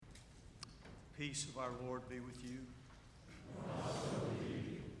peace of our Lord be with you.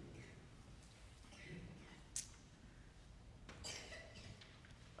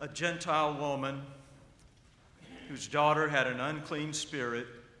 A Gentile woman whose daughter had an unclean spirit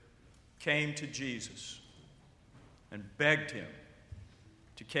came to Jesus and begged him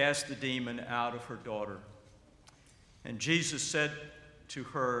to cast the demon out of her daughter. And Jesus said to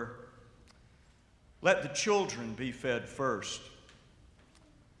her, "Let the children be fed first,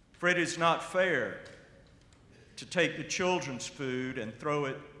 for it is not fair to take the children's food and throw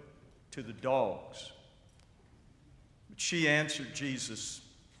it to the dogs." But she answered Jesus,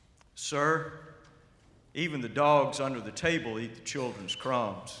 "Sir, even the dogs under the table eat the children's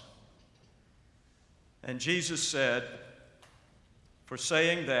crumbs." And Jesus said, "For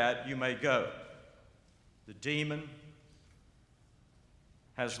saying that, you may go. The demon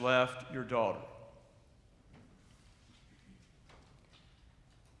has left your daughter."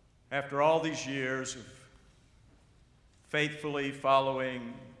 After all these years of faithfully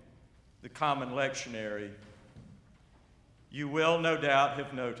following the common lectionary, you will no doubt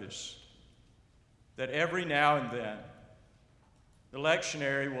have noticed that every now and then the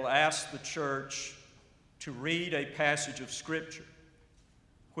lectionary will ask the church to read a passage of Scripture,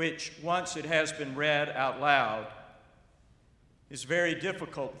 which, once it has been read out loud, is very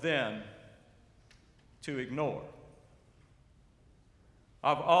difficult then to ignore.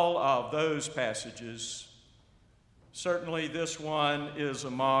 Of all of those passages, certainly this one is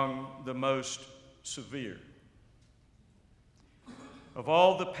among the most severe. Of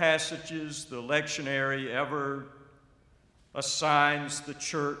all the passages the lectionary ever assigns the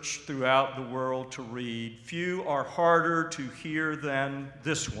church throughout the world to read, few are harder to hear than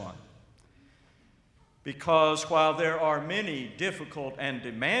this one. Because while there are many difficult and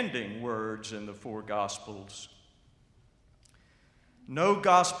demanding words in the four Gospels, no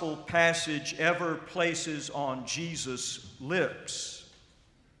gospel passage ever places on Jesus' lips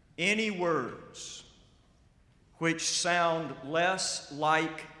any words which sound less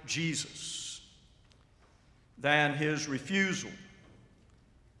like Jesus than his refusal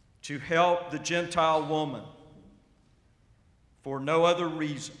to help the Gentile woman for no other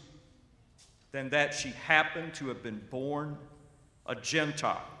reason than that she happened to have been born a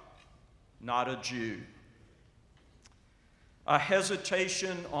Gentile, not a Jew. A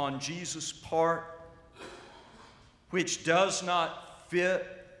hesitation on Jesus' part which does not fit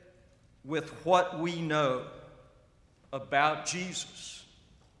with what we know about Jesus,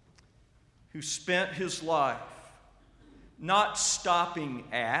 who spent his life not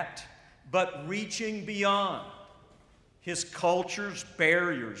stopping at, but reaching beyond his culture's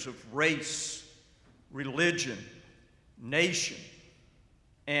barriers of race, religion, nation,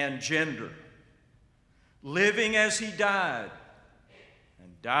 and gender, living as he died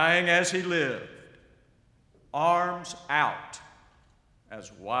and dying as he lived, arms out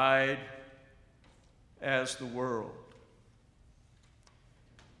as wide as the world.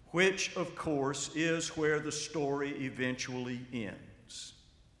 Which, of course, is where the story eventually ends,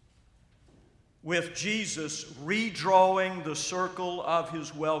 with Jesus redrawing the circle of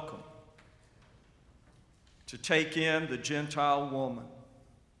his welcome to take in the Gentile woman.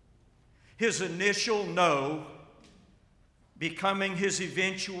 His initial no becoming his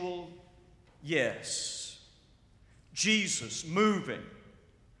eventual yes. Jesus moving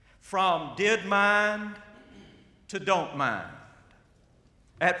from did mind to don't mind.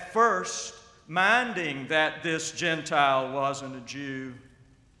 At first, minding that this Gentile wasn't a Jew,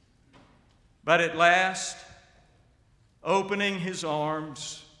 but at last, opening his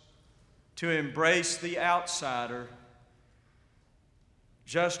arms to embrace the outsider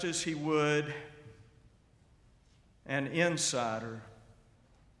just as he would an insider.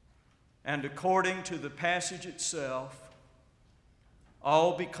 And according to the passage itself,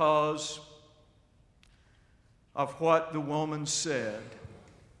 all because of what the woman said.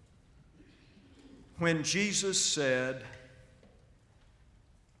 When Jesus said,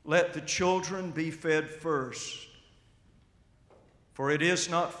 "Let the children be fed first, for it is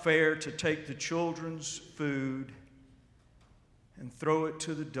not fair to take the children's food and throw it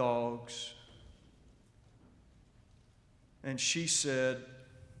to the dogs." And she said,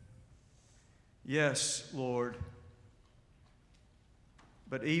 "Yes, Lord,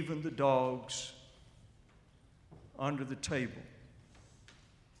 but even the dogs under the table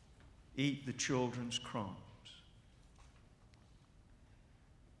eat the children's crumbs."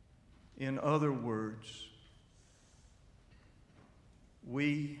 In other words,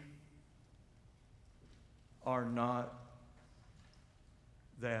 we are not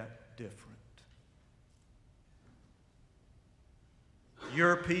that different.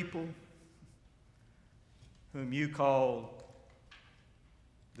 Your people whom you call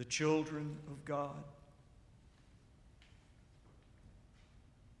the children of God,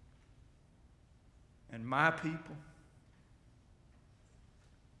 and my people,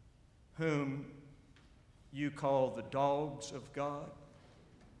 whom you call the dogs of God.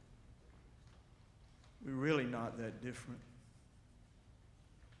 We're really not that different.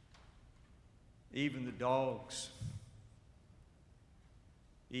 Even the dogs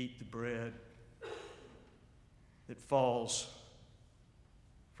eat the bread that falls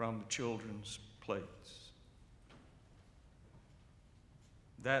from the children's plates.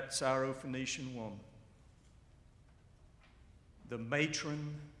 That Syrophoenician woman, the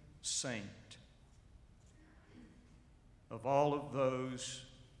matron saint of all of those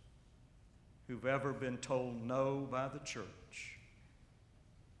who've ever been told no by the church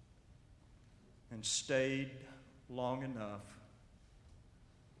and stayed long enough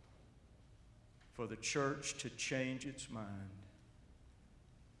for the church to change its mind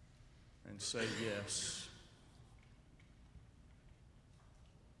and say yes.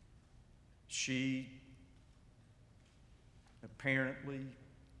 She apparently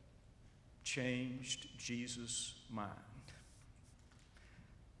changed Jesus' mind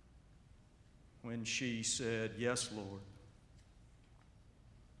when she said, "Yes, Lord,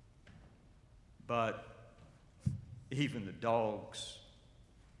 but even the dogs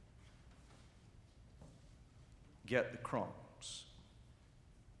get the crumbs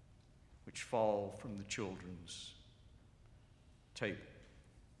which fall from the children's table.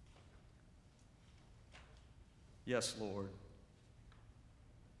 Yes, Lord,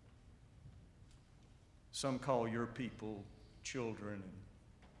 some call your people children, and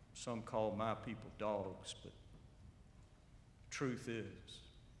some call my people dogs, but the truth is,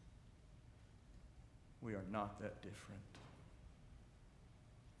 we are not that different.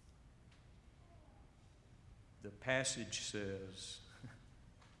 The passage says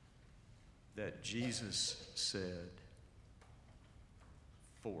that Jesus said,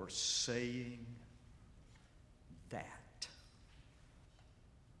 "For saying that,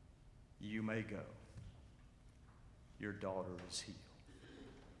 you may go. Your daughter is healed."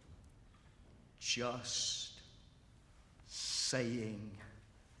 Just saying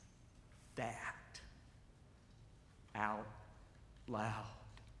that out loud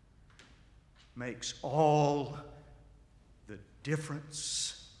makes all the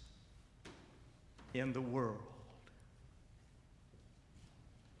difference in the world.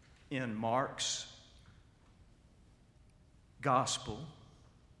 In Mark's gospel,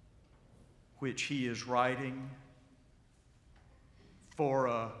 which he is writing for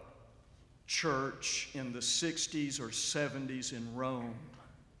a church in the 60s or 70s in Rome,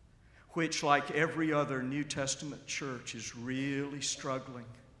 which, like every other New Testament church, is really struggling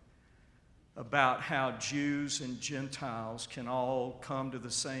about how Jews and Gentiles can all come to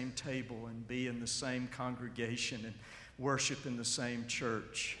the same table and be in the same congregation and worship in the same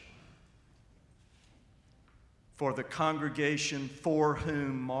church. For the congregation for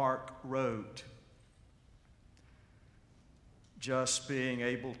whom Mark wrote, just being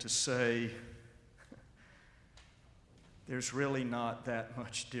able to say, there's really not that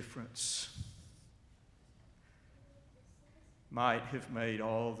much difference, might have made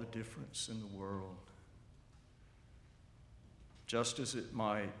all the difference in the world. Just as it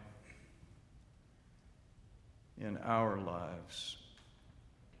might in our lives.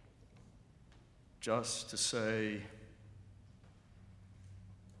 Just to say,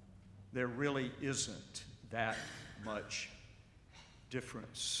 there really isn't that much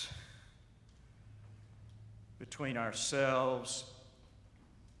difference between ourselves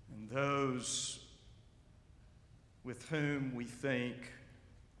and those with whom we think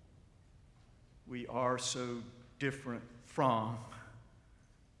we are so different from.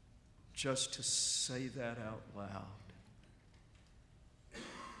 Just to say that out loud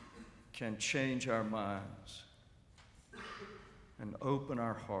can change our minds and open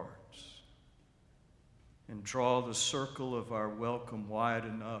our hearts and draw the circle of our welcome wide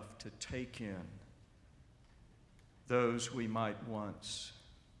enough to take in those we might once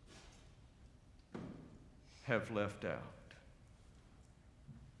have left out,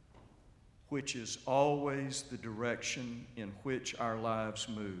 which is always the direction in which our lives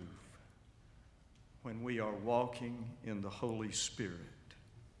move when we are walking in the Holy Spirit.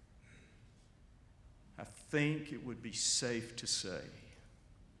 I think it would be safe to say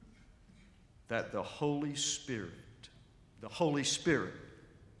that the Holy Spirit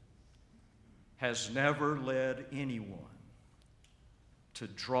has never led anyone to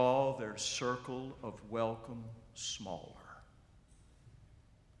draw their circle of welcome smaller,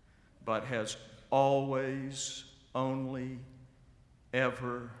 but has always, only,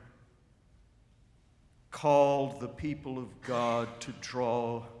 ever called the people of God to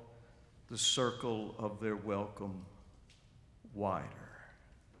draw the circle of their welcome wider.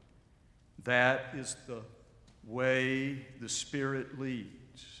 That is the way the Spirit leads.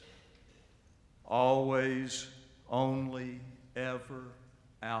 Always, only, ever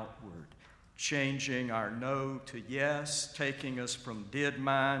outward. Changing our no to yes, taking us from did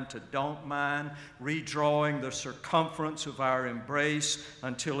mind to don't mind, redrawing the circumference of our embrace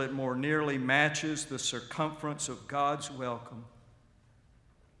until it more nearly matches the circumference of God's welcome.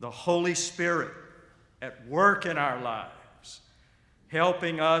 The Holy Spirit at work in our lives,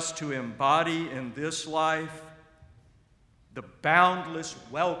 helping us to embody in this life the boundless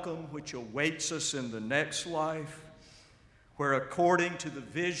welcome which awaits us in the next life, where according to the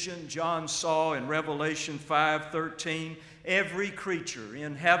vision John saw in Revelation 5:13, every creature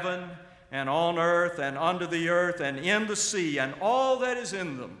in heaven and on earth and under the earth and in the sea and all that is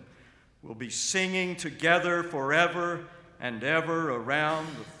in them will be singing together forever and ever around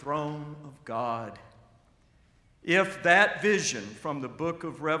the throne of God. If that vision from the book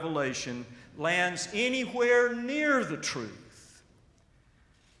of Revelation lands anywhere near the truth,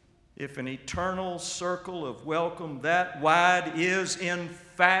 if an eternal circle of welcome that wide is in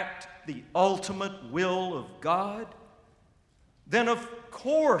fact the ultimate will of God, then of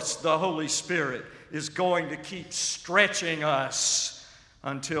course the Holy Spirit is going to keep stretching us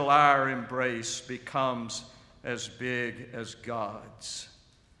until our embrace becomes as big as God's.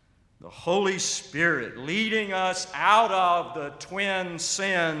 The Holy Spirit leading us out of the twin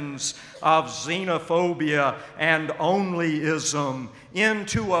sins of xenophobia and onlyism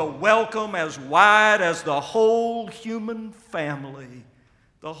into a welcome as wide as the whole human family.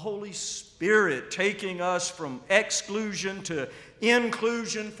 The Holy Spirit taking us from exclusion to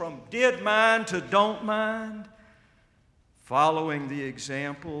inclusion, from did mind to don't mind, following the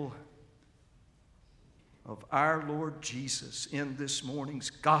example of our Lord Jesus in this morning's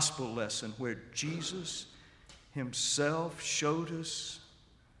gospel lesson, where Jesus himself showed us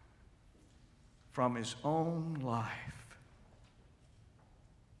from his own life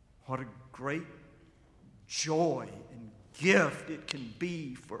what a great joy and gift it can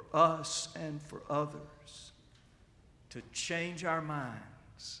be for us and for others to change our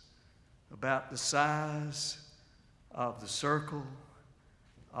minds about the size of the circle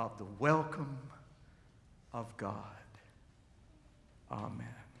of the welcome of God. Amen.